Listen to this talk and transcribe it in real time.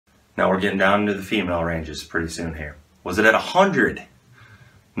Now we're getting down into the female ranges pretty soon here. Was it at 100?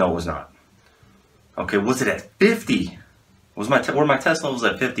 No, it was not. Okay, was it at 50? Were my test levels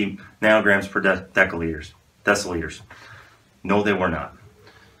at 50 nanograms per deciliters? No, they were not.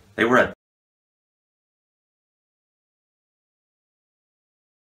 They were at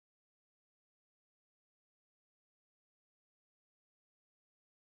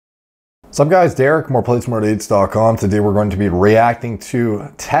What's up guys, Derek, moreplates.com. Today we're going to be reacting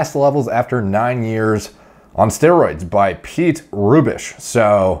to test levels after 9 years on steroids by Pete Rubish.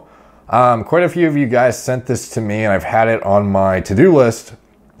 So quite a few of you guys sent this to me and I've had it on my to-do list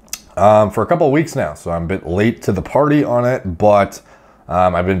for a couple of weeks now. So I'm a bit late to the party on it, but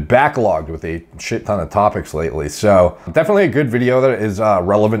I've been backlogged with a shit ton of topics lately. So definitely a good video that is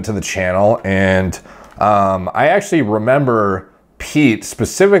relevant to the channel. And I actually remember Pete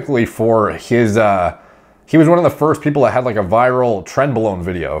specifically for his, he was one of the first people that had like a viral trenbolone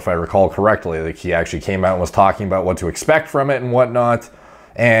video, if I recall correctly. Like he actually came out and was talking about what to expect from it and whatnot,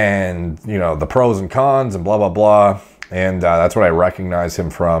 and you know, the pros and cons and blah, blah, blah. And that's what I recognize him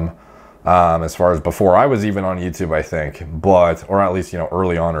from as far as before I was even on YouTube, I think, but, or at least, you know,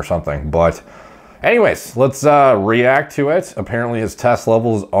 early on or something. But anyways, let's react to it. Apparently his test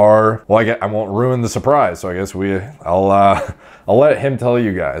levels are, well, I won't ruin the surprise, so I guess I'll let him tell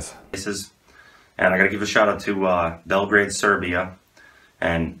you guys. And I gotta give a shout out to Belgrade, Serbia,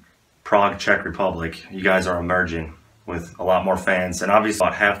 and Prague, Czech Republic. You guys are emerging with a lot more fans. And obviously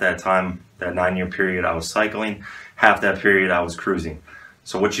about half that time, that 9-year period, I was cycling. Half that period, I was cruising.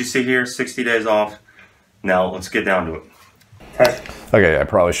 So what you see here, 60 days off. Now let's get down to it. Okay, I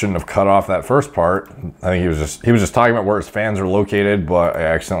probably shouldn't have cut off that first part. I think he was just talking about where his fans are located, but I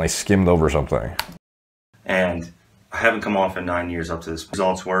accidentally skimmed over something. And I haven't come off in 9 years up to this.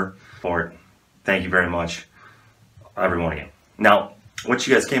 Results were for it. Thank you very much, everyone again. Now, what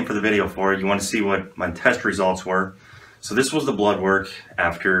you guys came for the video for, you want to see what my test results were. So this was the blood work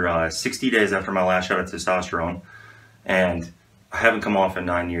after 60 days after my last shot of testosterone. And I haven't come off in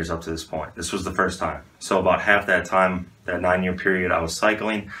 9 years up to this point. This was the first time. So about half that time, that 9-year period, I was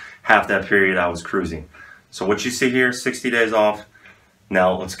cycling. Half that period, I was cruising. So what you see here, 60 days off.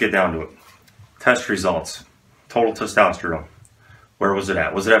 Now let's get down to it. Test results. Total testosterone. Where was it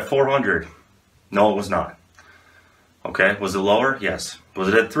at? Was it at 400? No, it was not. Okay, was it lower? Yes. Was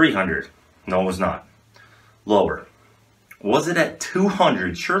it at 300? No, it was not. Lower. Was it at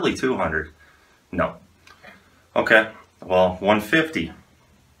 200? Surely 200. No. Okay, well, 150.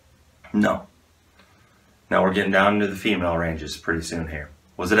 No. Now we're getting down into the female ranges pretty soon here.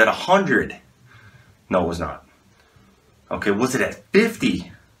 Was it at 100? No, it was not. Okay, was it at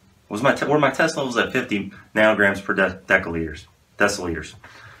 50? Were my test levels at 50 nanograms per deciliters?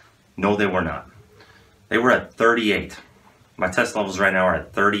 No, they were not. They were at 38. My test levels right now are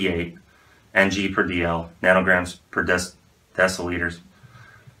at 38 ng per dl, nanograms per deciliters,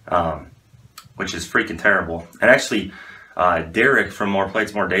 which is freaking terrible. And actually, Derek from More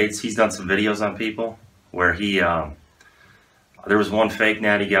Plates, More Dates, he's done some videos on people where he, there was one fake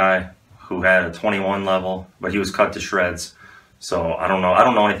natty guy who had a 21 level, but he was cut to shreds. So I don't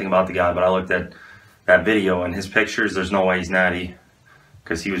know anything about the guy, but I looked at that video and his pictures. There's no way he's natty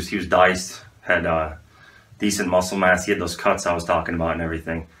because he was diced, had decent muscle mass. He had those cuts I was talking about and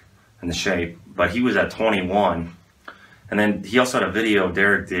everything, and the shape. But he was at 21, and then he also had a video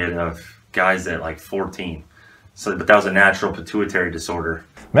Derek did of guys at like 14. So, but that was a natural pituitary disorder.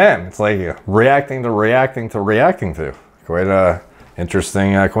 Man, it's like reacting to reacting to reacting to. Quite a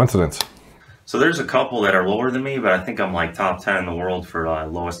interesting coincidence. So there's a couple that are lower than me, but I think I'm like top 10 in the world for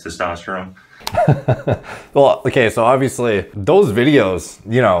lowest testosterone. Well, okay, so obviously those videos,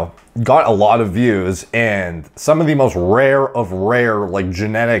 you know, got a lot of views, and some of the most rare of rare, like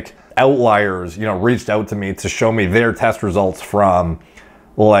genetic outliers, you know, reached out to me to show me their test results from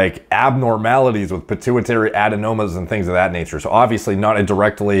like abnormalities with pituitary adenomas and things of that nature. So obviously not a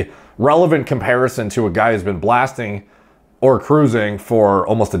directly relevant comparison to a guy who's been blasting or cruising for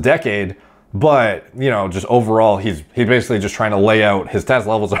almost a decade. But, you know, just overall, he's basically just trying to lay out his test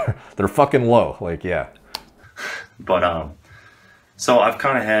levels they're fucking low. Like, yeah. But, so I've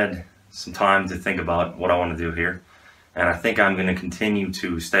kind of had some time to think about what I want to do here. And I think I'm going to continue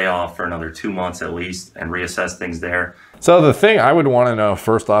to stay off for another 2 months at least and reassess things there. So the thing I would want to know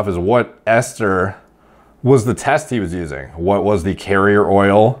first off is what ester was the test he was using? What was the carrier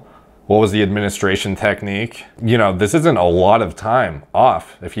oil? What was the administration technique? You know, this isn't a lot of time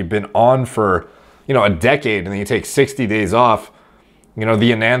off. If you've been on for, you know, a decade and then you take 60 days off, you know,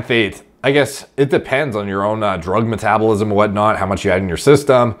 the enanthate, I guess it depends on your own drug metabolism and whatnot, how much you had in your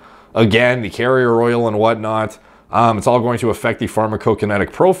system. Again, the carrier oil and whatnot. It's all going to affect the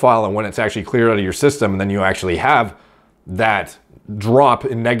pharmacokinetic profile, and when it's actually cleared out of your system, and then you actually have that drop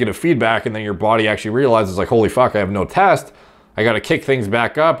in negative feedback, and then your body actually realizes like, holy fuck, I have no test. I got to kick things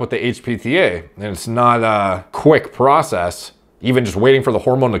back up with the HPTA. And it's not a quick process, even just waiting for the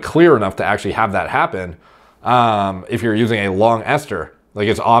hormone to clear enough to actually have that happen. If you're using a long ester, like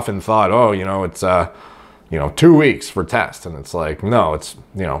it's often thought, oh, you know, it's, 2 weeks for test. And it's like, no, it's,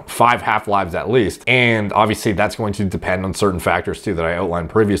 5 half-lives at least. And obviously that's going to depend on certain factors too that I outlined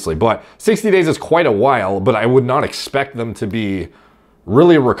previously. But 60 days is quite a while, but I would not expect them to be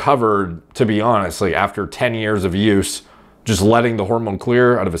really recovered, to be honest, like after 10 years of use, just letting the hormone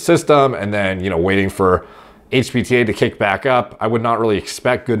clear out of a system and then, waiting for HPTA to kick back up. I would not really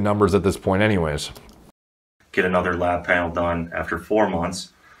expect good numbers at this point anyways. Get another lab panel done after 4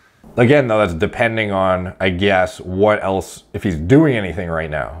 months. Again, though, that's depending on, I guess, what else, if he's doing anything right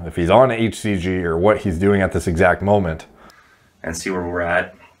now, if he's on HCG or what he's doing at this exact moment. And see where we're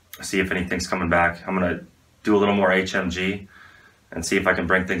at, see if anything's coming back. I'm going to do a little more HMG and see if I can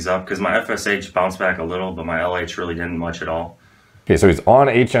bring things up, because my FSH bounced back a little, but my LH really didn't much at all. Okay, so he's on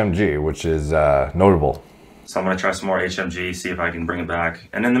HMG, which is notable. So I'm going to try some more HMG, see if I can bring it back.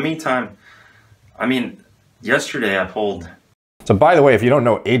 And in the meantime, I mean, yesterday I pulled... So by the way, if you don't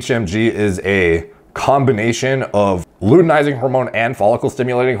know, HMG is a combination of luteinizing hormone and follicle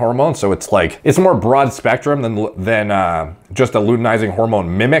stimulating hormone. So it's like, it's more broad spectrum than just a luteinizing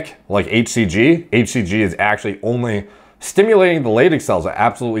hormone mimic like HCG. HCG is actually only stimulating the Leydig cells. It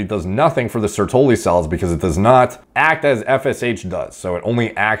absolutely does nothing for the Sertoli cells because it does not act as FSH does. So it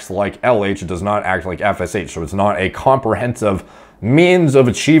only acts like LH, it does not act like FSH. So it's not a comprehensive means of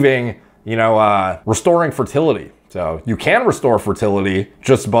achieving, restoring fertility. So you can restore fertility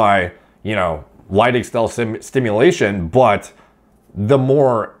just by, Leydig cell stimulation, but the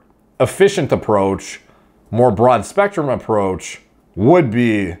more efficient approach, more broad spectrum approach would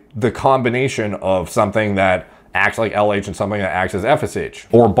be the combination of something that acts like LH and something that acts as FSH,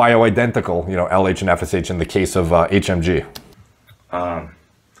 or bioidentical, LH and FSH in the case of HMG.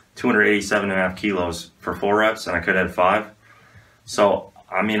 287.5 kilos for 4 reps, and I could have 5. So,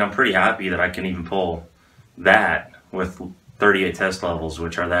 I mean, I'm pretty happy that I can even pull that with 38 test levels,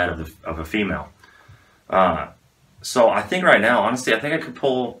 which are that of a female. So I think right now, honestly, I think I could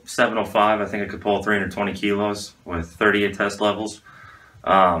pull 705. I think I could pull 320 kilos with 38 test levels.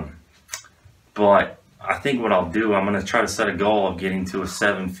 But I think what I'll do, I'm going to try to set a goal of getting to a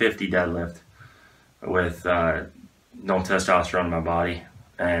 750 deadlift with no testosterone in my body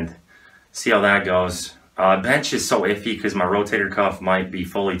and see how that goes. Bench is so iffy because my rotator cuff might be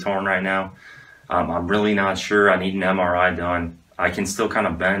fully torn right now. I'm really not sure. I need an MRI done. I can still kind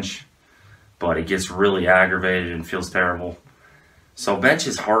of bench, but it gets really aggravated and feels terrible. So bench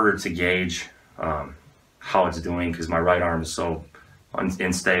is harder to gauge how it's doing because my right arm is so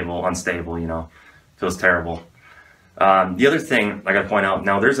unstable, feels terrible. The other thing I got to point out,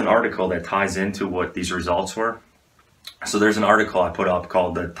 now there's an article that ties into what these results were. So there's an article I put up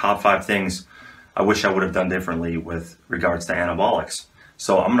called the top 5 things I wish I would have done differently with regards to anabolics.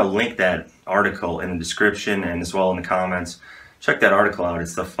 So I'm going to link that article in the description and as well in the comments. Check that article out.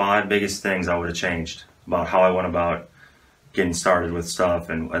 It's the 5 biggest things I would have changed about how I went about getting started with stuff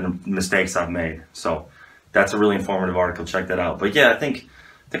and the mistakes I've made. So that's a really informative article. Check that out. But yeah, I think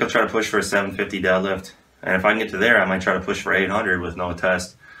I'll try to push for a 750 deadlift. And if I can get to there, I might try to push for 800 with no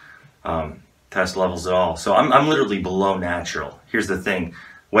test levels at all. So I'm literally below natural. Here's the thing,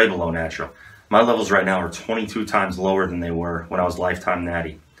 way below natural. My levels right now are 22 times lower than they were when I was lifetime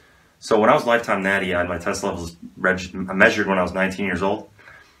natty. So when I was lifetime natty, I had my test levels measured when I was 19 years old.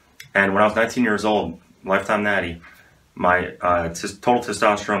 And when I was 19 years old, lifetime natty, my total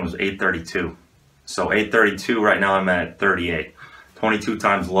testosterone was 832. So 832, right now I'm at 38. 22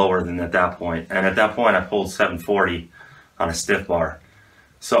 times lower than at that point. And at that point, I pulled 740 on a stiff bar.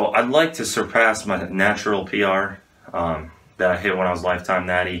 So I'd like to surpass my natural PR that I hit when I was lifetime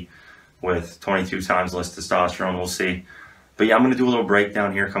natty with 22 times less testosterone. We'll see. But yeah, I'm going to do a little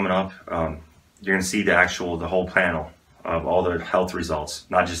breakdown here coming up. You're going to see the whole panel of all the health results,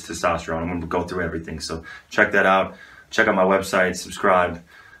 not just testosterone. I'm going to go through everything. So check that out. Check out my website, subscribe,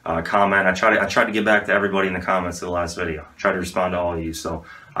 comment. I tried to get back to everybody in the comments of the last video. I tried to respond to all of you. So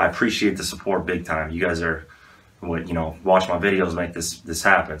I appreciate the support big time. You guys are what, watch my videos, make this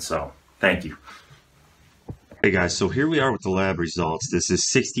happen. So thank you. Hey guys, so here we are with the lab results. This is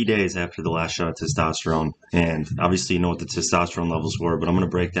 60 days after the last shot of testosterone, and obviously you know what the testosterone levels were, but I'm going to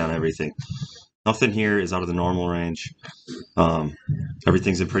break down everything. Nothing here is out of the normal range.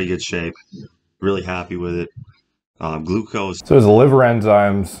 Everything's in pretty good shape. Really happy with it. Glucose. So his liver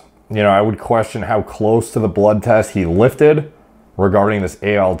enzymes you know, I would question how close to the blood test he lifted regarding this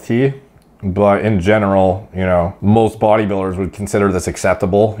ALT. But in general, you know, most bodybuilders would consider this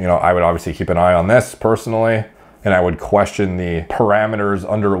acceptable. You know, I would obviously keep an eye on this personally, and I would question the parameters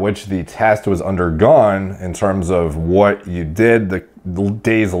under which the test was undergone in terms of what you did the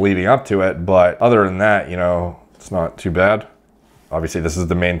days leading up to it. But other than that, you know, it's not too bad. Obviously, this is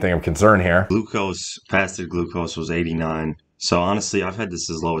the main thing of concern here. Glucose, fasted glucose was 89. So honestly, I've had this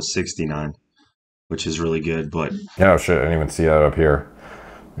as low as 69, which is really good, but... Oh shit, I didn't even see that up here.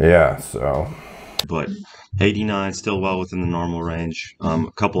 Yeah, so... But 89, still well within the normal range. A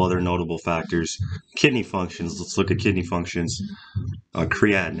couple other notable factors. Kidney functions, let's look at kidney functions.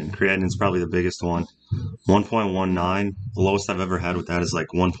 Creatinine. Creatinine is probably the biggest one. 1.19. The lowest I've ever had with that is like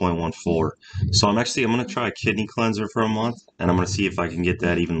 1.14. So I'm going to try a kidney cleanser for a month, and I'm going to see if I can get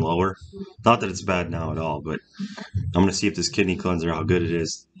that even lower. Not that it's bad now at all, but I'm going to see if this kidney cleanser, how good it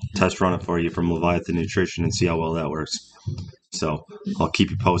is. Test run it for you from Leviathan Nutrition and see how well that works. So I'll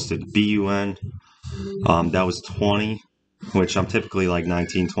keep you posted. BUN, that was 20, which I'm typically like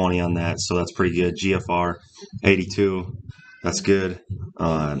 19, 20 on that, so that's pretty good. GFR, 82, that's good.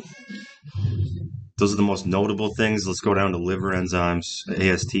 Those are the most notable things. Let's go down to liver enzymes.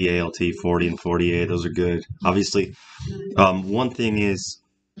 AST, ALT, 40 and 48, those are good. Obviously, one thing is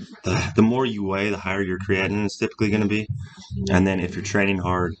the more you weigh, the higher your creatinine is typically going to be. And then if you're training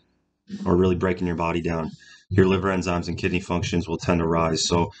hard or really breaking your body down, your liver enzymes and kidney functions will tend to rise.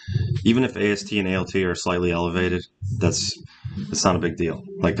 So even if AST and ALT are slightly elevated, that's not a big deal.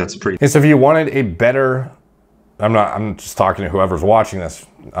 Like, that's pretty... And so if you wanted a better, I'm just talking to whoever's watching this.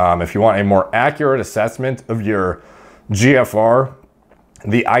 If you want a more accurate assessment of your GFR,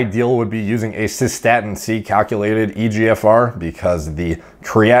 the ideal would be using a cystatin C calculated eGFR, because the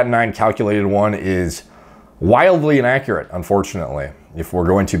creatinine calculated one is wildly inaccurate, unfortunately. If we're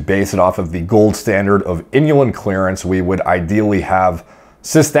going to base it off of the gold standard of inulin clearance, we would ideally have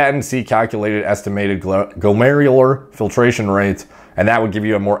cystatin C calculated estimated glomerular filtration rate, and that would give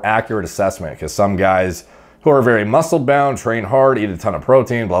you a more accurate assessment, because some guys who are very muscle bound, train hard, eat a ton of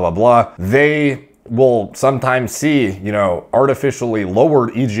protein, blah, blah, blah, they will sometimes see, you know, artificially lowered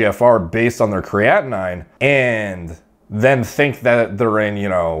eGFR based on their creatinine, and then think that they're in, you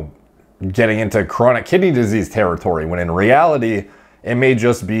know, getting into chronic kidney disease territory, when in reality, it may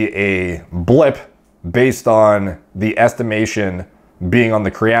just be a blip based on the estimation being on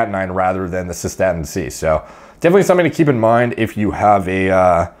the creatinine rather than the cystatin C. So definitely something to keep in mind if you have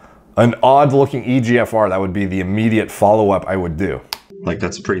an odd looking eGFR. That would be the immediate follow-up I would do. Like,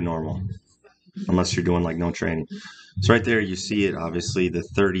 that's pretty normal, unless you're doing like no training. So right there, you see it, obviously, the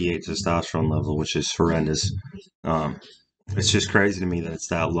 38 testosterone level, which is horrendous. It's just crazy to me that it's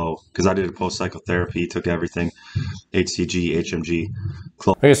that low, because I did a post-psychotherapy, took everything, HCG, HMG.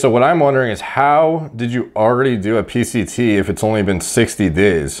 Okay, so what I'm wondering is, how did you already do a PCT if it's only been 60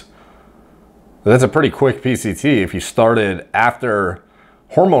 days? That's a pretty quick PCT if you started after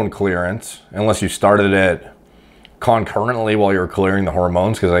hormone clearance, unless you started it concurrently while you're clearing the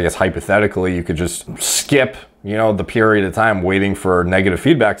hormones, because I guess hypothetically you could just skip, you know, the period of time waiting for negative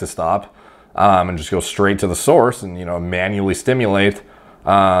feedback to stop. And just go straight to the source and, you know, manually stimulate the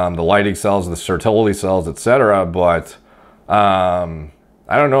Leydig cells, the Sertoli cells, etc. But I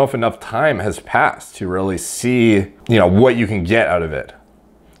don't know if enough time has passed to really see, you know, what you can get out of it.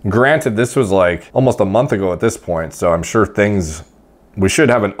 Granted, this was like almost a month ago at this point, so I'm sure we should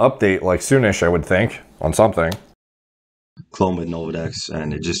have an update like soonish, I would think, on something. Clomid, Novadex,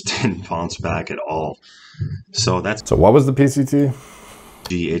 and it just didn't bounce back at all. So what was the PCT?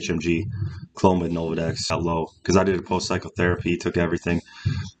 HMG, Clomid, Novadex, that low, because I did a post-psychotherapy, took everything,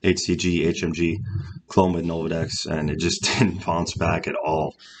 HCG, HMG, Clomid, Novadex, and it just didn't bounce back at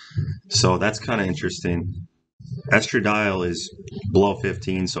all. So that's kind of interesting. Estradiol is below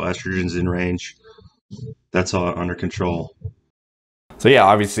 15, so estrogen's in range. That's all under control. So yeah,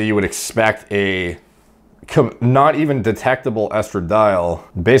 obviously you would expect a not even detectable estradiol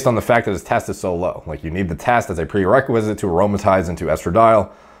based on the fact that his test is so low. Like, you need the test as a prerequisite to aromatize into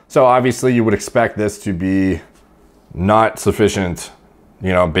estradiol. So obviously you would expect this to be not sufficient,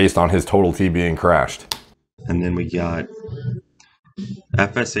 you know, based on his total T being crashed. And then we got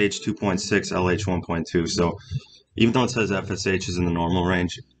FSH 2.6, LH 1.2. So even though it says FSH is in the normal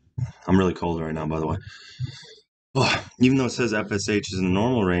range, I'm really cold right now, by the way. Oh, even though it says FSH is in the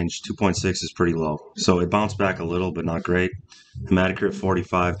normal range, 2.6 is pretty low. So it bounced back a little, but not great. Hematocrit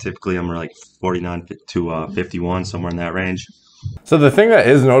 45. Typically, I'm like 49 to 51, somewhere in that range. So the thing that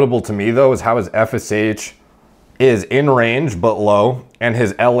is notable to me, though, is how his FSH is in range but low, and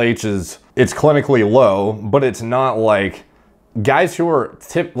his LH it's clinically low, but it's not like guys who are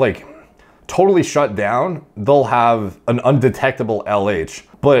totally shut down, they'll have an undetectable LH.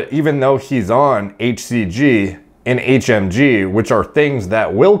 But even though he's on HCG and HMG, which are things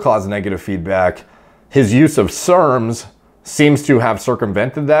that will cause negative feedback, his use of SERMs seems to have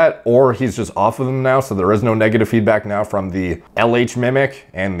circumvented that, or he's just off of them now, so there is no negative feedback now from the LH mimic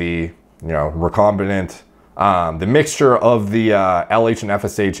and the recombinant, the mixture of the LH and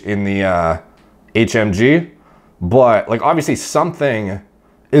FSH in the HMG. But like obviously something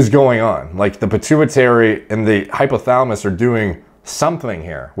is going on. Like the pituitary and the hypothalamus are doing something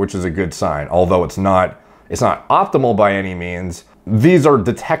here, which is a good sign. Although it's not optimal by any means, these are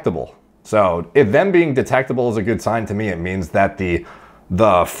detectable. So if them being detectable is a good sign to me, it means that the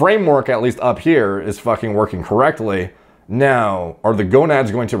framework, at least up here, is fucking working correctly. Now, are the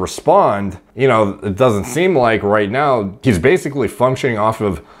gonads going to respond? You know, it doesn't seem like right now. He's basically functioning off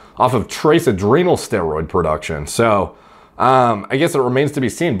of trace adrenal steroid production. So I guess it remains to be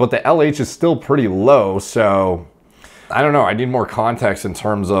seen, but the LH is still pretty low. So I don't know. I need more context in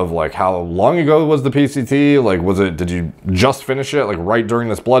terms of like how long ago was the PCT? Like, did you just finish it like right during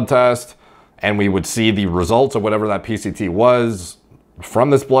this blood test? And we would see the results of whatever that PCT was from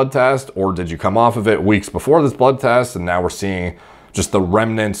this blood test, or did you come off of it weeks before this blood test and now we're seeing just the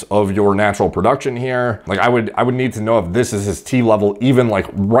remnants of your natural production here? Like I would need to know if this is his T level even like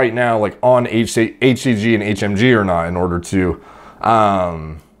right now, like on HCG and HMG or not, in order to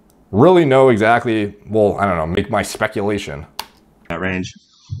really know exactly, well, I don't know, make my speculation. That range.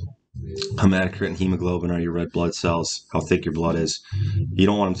 Hematocrit and hemoglobin are your red blood cells, how thick your blood is. You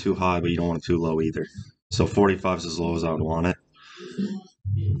don't want them too high, but you don't want them too low either. So 45 is as low as I would want it.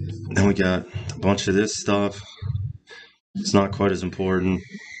 Then we got a bunch of this stuff. It's not quite as important.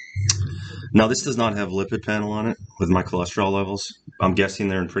 Now, this does not have lipid panel on it with my cholesterol levels. I'm guessing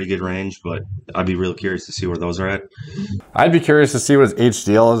they're in pretty good range, but I'd be real curious to see where those are at. I'd be curious to see what his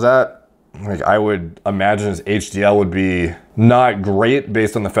HDL is at. Like I would imagine his HDL would be not great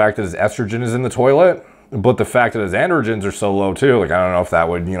based on the fact that his estrogen is in the toilet, but the fact that his androgens are so low too, like I don't know if that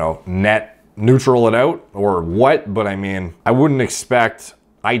would, net neutral it out or what, but I mean, I wouldn't expect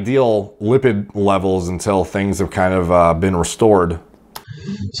ideal lipid levels until things have kind of been restored.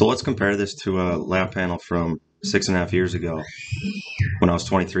 So let's compare this to a lab panel from 6.5 years ago when I was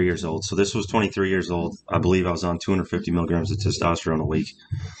 23 years old. So this was 23 years old. I believe I was on 250 milligrams of testosterone a week.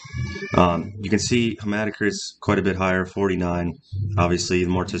 You can see hematocrit's quite a bit higher, 49. Obviously, the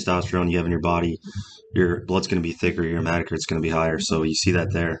more testosterone you have in your body, your blood's going to be thicker, your hematocrit's going to be higher. So you see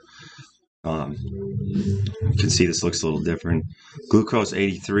that there. You can see this looks a little different. Glucose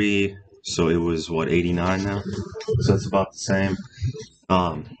 83, so it was what, 89 now? So it's about the same.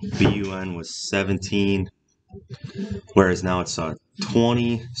 BUN was 17, whereas now it's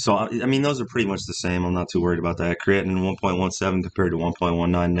 20. So I mean, those are pretty much the same. I'm not too worried about that. Creatinine 1.17 compared to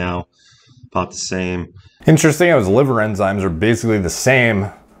 1.19 now, about the same. Interesting how his liver enzymes are basically the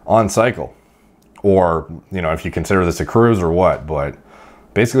same on cycle, or if you consider this a cruise or what, but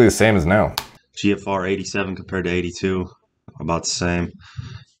basically the same as now. GFR 87 compared to 82, about the same.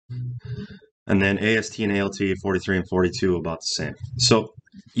 And then AST and ALT 43 and 42, about the same. So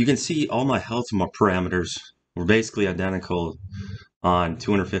you can see all my health parameters were basically identical on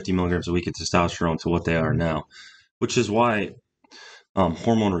 250 milligrams a week of testosterone to what they are now, which is why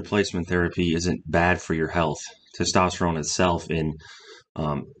hormone replacement therapy isn't bad for your health. Testosterone itself in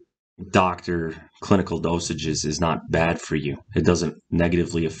doctor clinical dosages is not bad for you. It doesn't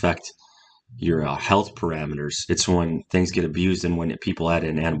negatively affect your health parameters. It's when things get abused and when people add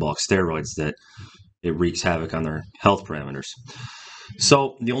in anabolic steroids that it wreaks havoc on their health parameters.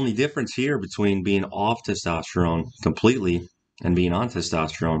 So the only difference here between being off testosterone completely and being on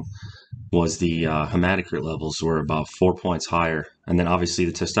testosterone was the hematocrit levels were about 4 points higher. And then obviously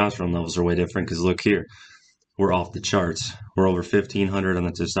the testosterone levels are way different because look here, we're off the charts. We're over 1,500 on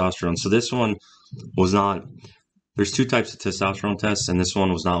the testosterone. So this one was not, there's two types of testosterone tests, and this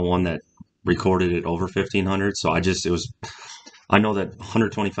one was not one that recorded it over 1,500. So I know that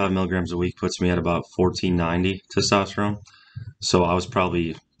 125 milligrams a week puts me at about 1,490 testosterone. So I was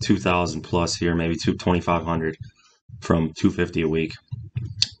probably 2,000 plus here, maybe 2,500 from 250 a week.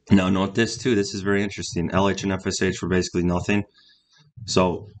 Now note this too, this is very interesting. LH and FSH were basically nothing.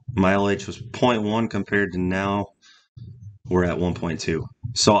 So my LH was 0.1 compared to now we're at 1.2.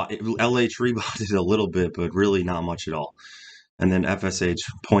 So LH rebounded a little bit, but really not much at all. And then FSH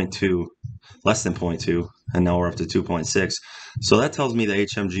 0.2, less than 0.2, and now we're up to 2.6. So that tells me the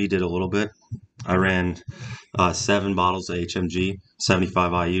HMG did a little bit. I ran 7 bottles of HMG,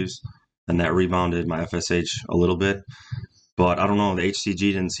 75 IUs, and that rebounded my FSH a little bit. But I don't know, the HCG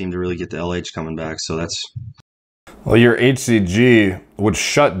didn't seem to really get the LH coming back, so that's... Well, your HCG would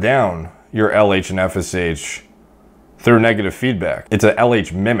shut down your LH and FSH through negative feedback. It's a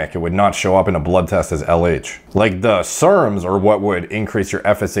LH mimic. It would not show up in a blood test as LH. Like the SERMs are what would increase your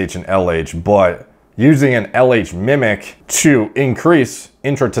FSH and LH, but using an LH mimic to increase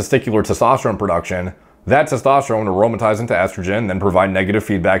intratesticular testosterone production, that testosterone would aromatize into estrogen, then provide negative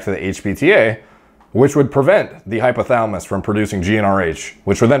feedback to the HPTA, which would prevent the hypothalamus from producing GnRH,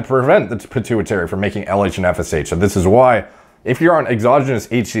 which would then prevent the pituitary from making LH and FSH. So this is why if you're on exogenous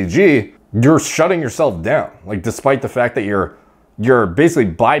HCG, you're shutting yourself down. Like despite the fact that you're basically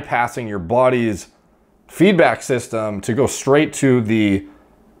bypassing your body's feedback system to go straight to the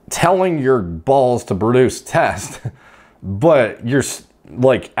telling your balls to produce test, but you're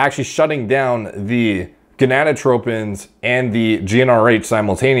like actually shutting down the gonadotropins and the GnRH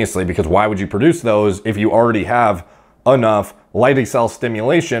simultaneously, because why would you produce those if you already have enough Leydig cell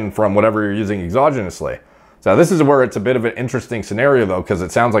stimulation from whatever you're using exogenously? So this is where it's a bit of an interesting scenario though, because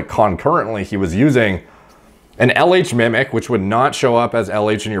it sounds like concurrently he was using an LH mimic, which would not show up as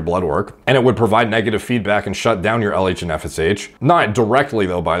LH in your blood work, and it would provide negative feedback and shut down your LH and FSH. Not directly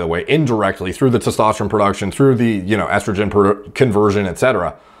though, by the way, indirectly through the testosterone production, through the estrogen conversion,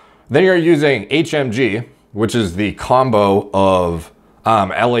 etc. Then you're using HMG, which is the combo of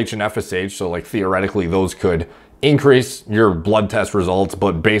LH and FSH. So like theoretically those could increase your blood test results,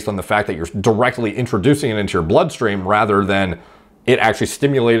 but based on the fact that you're directly introducing it into your bloodstream rather than it actually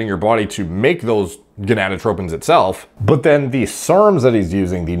stimulating your body to make those gonadotropins itself. But then the SERMs that he's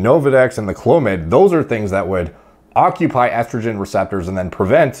using, the Novadex and the Clomid, those are things that would occupy estrogen receptors and then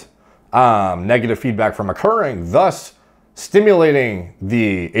prevent negative feedback from occurring, thus stimulating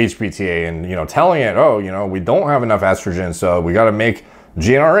the HPTA and, telling it, oh, we don't have enough estrogen, so we got to make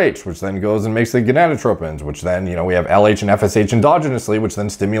GnRH, which then goes and makes the gonadotropins, which then, we have LH and FSH endogenously, which then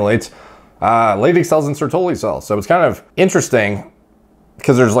stimulates Leydig cells and Sertoli cells. So it's kind of interesting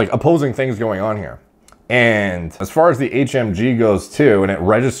because there's like opposing things going on here. And as far as the HMG goes too, and it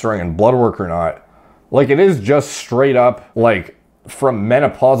registering in blood work or not, like it is just straight up like from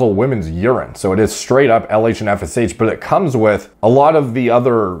menopausal women's urine. So it is straight up LH and FSH, but it comes with a lot of the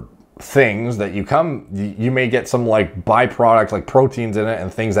other things that you may get some like byproduct like proteins in it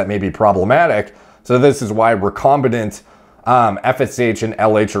and things that may be problematic. So this is why recombinant FSH and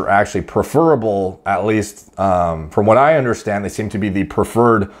LH are actually preferable, at least from what I understand. They seem to be the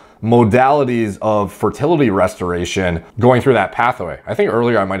preferred modalities of fertility restoration going through that pathway. I think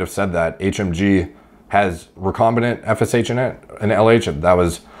earlier I might have said that HMG has recombinant FSH in it and LH. That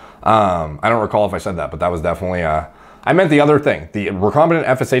was, I don't recall if I said that, but that was definitely, I meant the other thing. The recombinant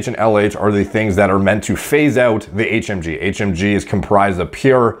FSH and LH are the things that are meant to phase out the HMG. HMG is comprised of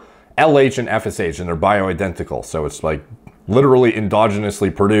pure LH and FSH, and they're bioidentical. So it's like literally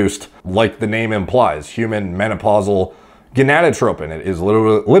endogenously produced, like the name implies, human menopausal gonadotropin. It is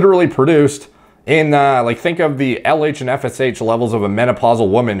literally produced in, like think of the LH and FSH levels of a menopausal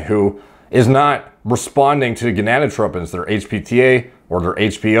woman who is not responding to gonadotropins, their HPTA or their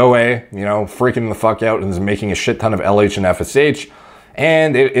HPOA, freaking the fuck out and is making a shit ton of LH and FSH.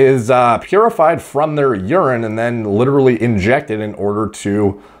 And it is purified from their urine and then literally injected in order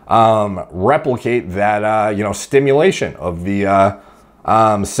to replicate that, stimulation of the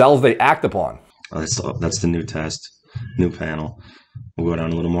cells they act upon. That's the new test, new panel. We'll go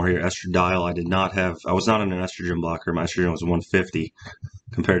down a little more here. Estradiol, I was not on an estrogen blocker. My estrogen was 150.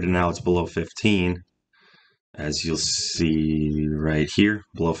 Compared to now, it's below 15. As you'll see right here,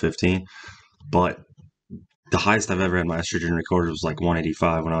 below 15. But the highest I've ever had my estrogen recorded was like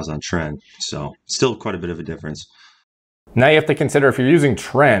 185 when I was on Tren. So still quite a bit of a difference. Now you have to consider if you're using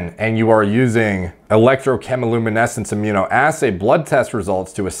Tren and you are using electrochemiluminescence immunoassay blood test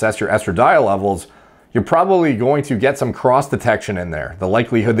results to assess your estradiol levels, you're probably going to get some cross detection in there. The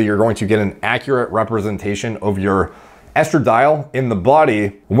likelihood that you're going to get an accurate representation of your estradiol in the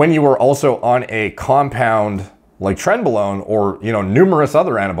body when you are also on a compound like trenbolone or numerous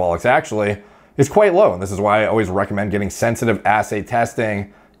other anabolics actually is quite low. And this is why I always recommend getting sensitive assay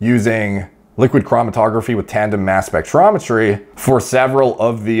testing using liquid chromatography with tandem mass spectrometry for several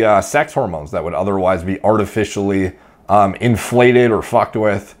of the sex hormones that would otherwise be artificially inflated or fucked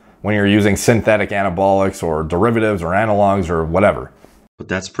with when you're using synthetic anabolics or derivatives or analogs or whatever. But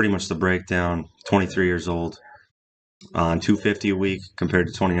that's pretty much the breakdown. 23 years old on 250 a week compared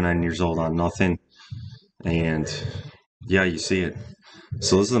to 29 years old on nothing. And yeah, you see it.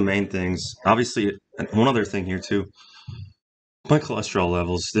 So those are the main things. Obviously, one other thing here too. My cholesterol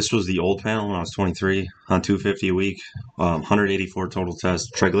levels, this was the old panel when I was 23 on 250 a week, 184 total tests,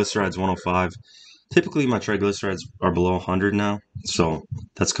 triglycerides 105. Typically my triglycerides are below 100 now, so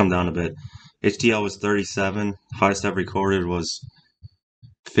that's come down a bit. HDL was 37. Highest I've recorded was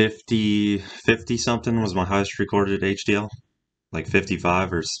 50 something was my highest recorded HDL. Like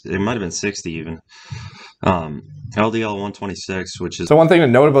 55, or it might have been 60 even. LDL 126, which is... So one thing to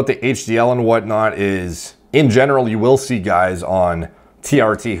note about the HDL and whatnot is, in general, you will see guys on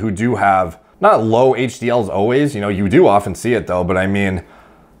TRT who do have not low HDLs always. You know, you do often see it though, but I mean,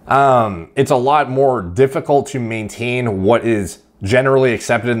 it's a lot more difficult to maintain what is generally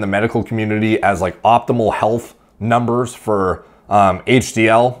accepted in the medical community as like optimal health numbers for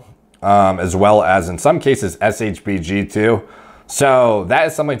HDL, as well as in some cases SHBG too. So that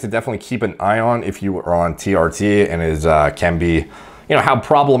is something to definitely keep an eye on if you are on TRT, and is can be, you know, how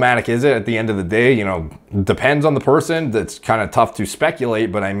problematic is it at the end of the day? You know, depends on the person. That's kind of tough to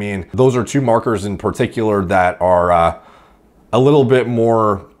speculate, but I mean, those are two markers in particular that are a little bit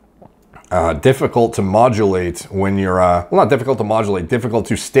more difficult to modulate when you're, well, not difficult to modulate, difficult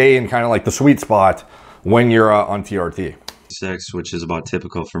to stay in kind of like the sweet spot when you're on TRT. 6, which is about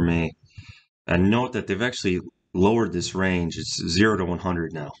typical for me. And note that they've actually lowered this range. It's 0 to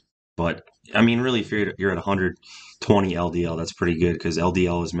 100 now. But I mean, really, if you're at 120 LDL, that's pretty good, because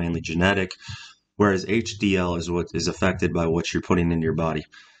LDL is mainly genetic, whereas HDL is what is affected by what you're putting into your body.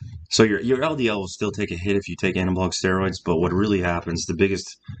 So your LDL will still take a hit if you take anabolic steroids, but what really happens, the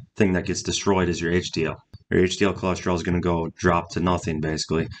biggest thing that gets destroyed is your HDL. Your HDL cholesterol is going to go drop to nothing,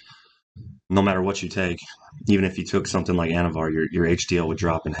 basically. No matter what you take, even if you took something like Anavar, your HDL would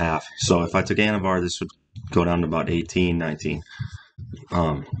drop in half. So if I took Anavar, this would go down to about 18, 19.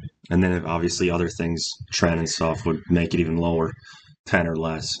 And then if obviously other things, tren and stuff, would make it even lower, 10 or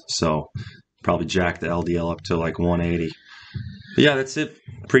less. So probably jack the LDL up to like 180. But yeah, that's it.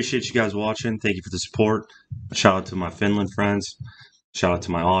 Appreciate you guys watching. Thank you for the support. Shout out to my Finland friends. Shout out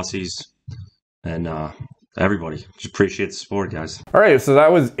to my Aussies. And everybody. Just appreciate the support, guys. All right, so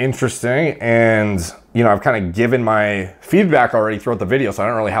that was interesting. And, you know, I've kind of given my feedback already throughout the video, so I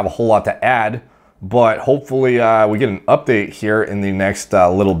don't really have a whole lot to add. But hopefully we get an update here in the next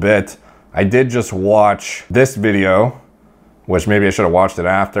little bit. I did just watch this video, which maybe I should have watched it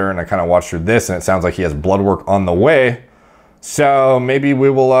after, and I kind of watched through this, and it sounds like he has blood work on the way. So maybe we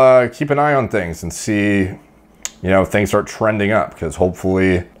will keep an eye on things and see, you know, things start trending up, because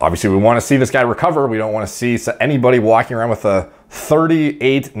hopefully, obviously we want to see this guy recover. We don't want to see anybody walking around with a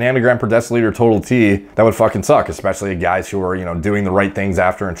 38 nanogram per deciliter total T. That would fucking suck, especially guys who are, you know, doing the right things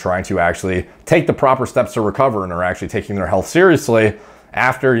after and trying to actually take the proper steps to recover and are actually taking their health seriously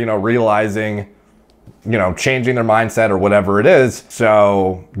after, you know, realizing, you know, changing their mindset or whatever it is.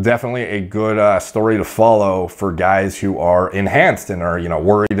 So definitely a good story to follow for guys who are enhanced and are, you know,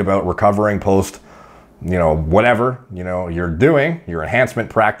 worried about recovering post, you know, whatever, you know, you're doing, your enhancement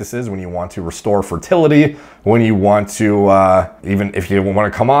practices when you want to restore fertility, when you want to, even if you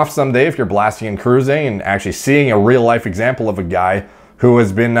want to come off someday, if you're blasting and cruising, and actually seeing a real life example of a guy who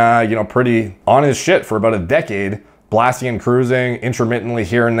has been, you know, pretty on his shit for about a decade, blasting and cruising intermittently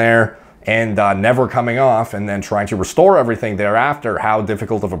here and there, and never coming off, and then trying to restore everything thereafter. How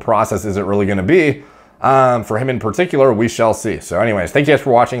difficult of a process is it really going to be? For him in particular, we shall see. So anyways, thank you guys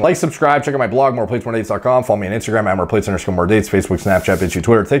for watching. Like, subscribe, check out my blog, moreplates.com. Follow me on Instagram at moreplates_moredates, Facebook, Snapchat, YouTube,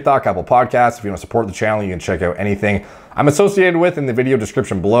 Twitter, TikTok, Apple Podcasts. If you want to support the channel, you can check out anything I'm associated with in the video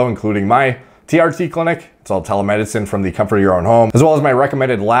description below, including my TRT clinic. It's all telemedicine from the comfort of your own home, as well as my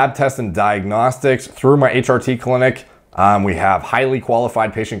recommended lab tests and diagnostics through my HRT clinic. We have highly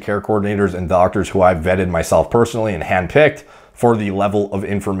qualified patient care coordinators and doctors who I've vetted myself personally and handpicked for the level of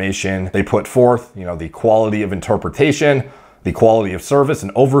information they put forth, you know, the quality of interpretation, the quality of service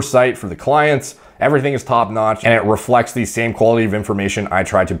and oversight for the clients. Everything is top notch, and it reflects the same quality of information I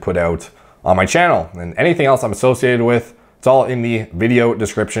try to put out on my channel. And anything else I'm associated with, it's all in the video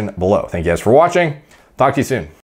description below. Thank you guys for watching. Talk to you soon.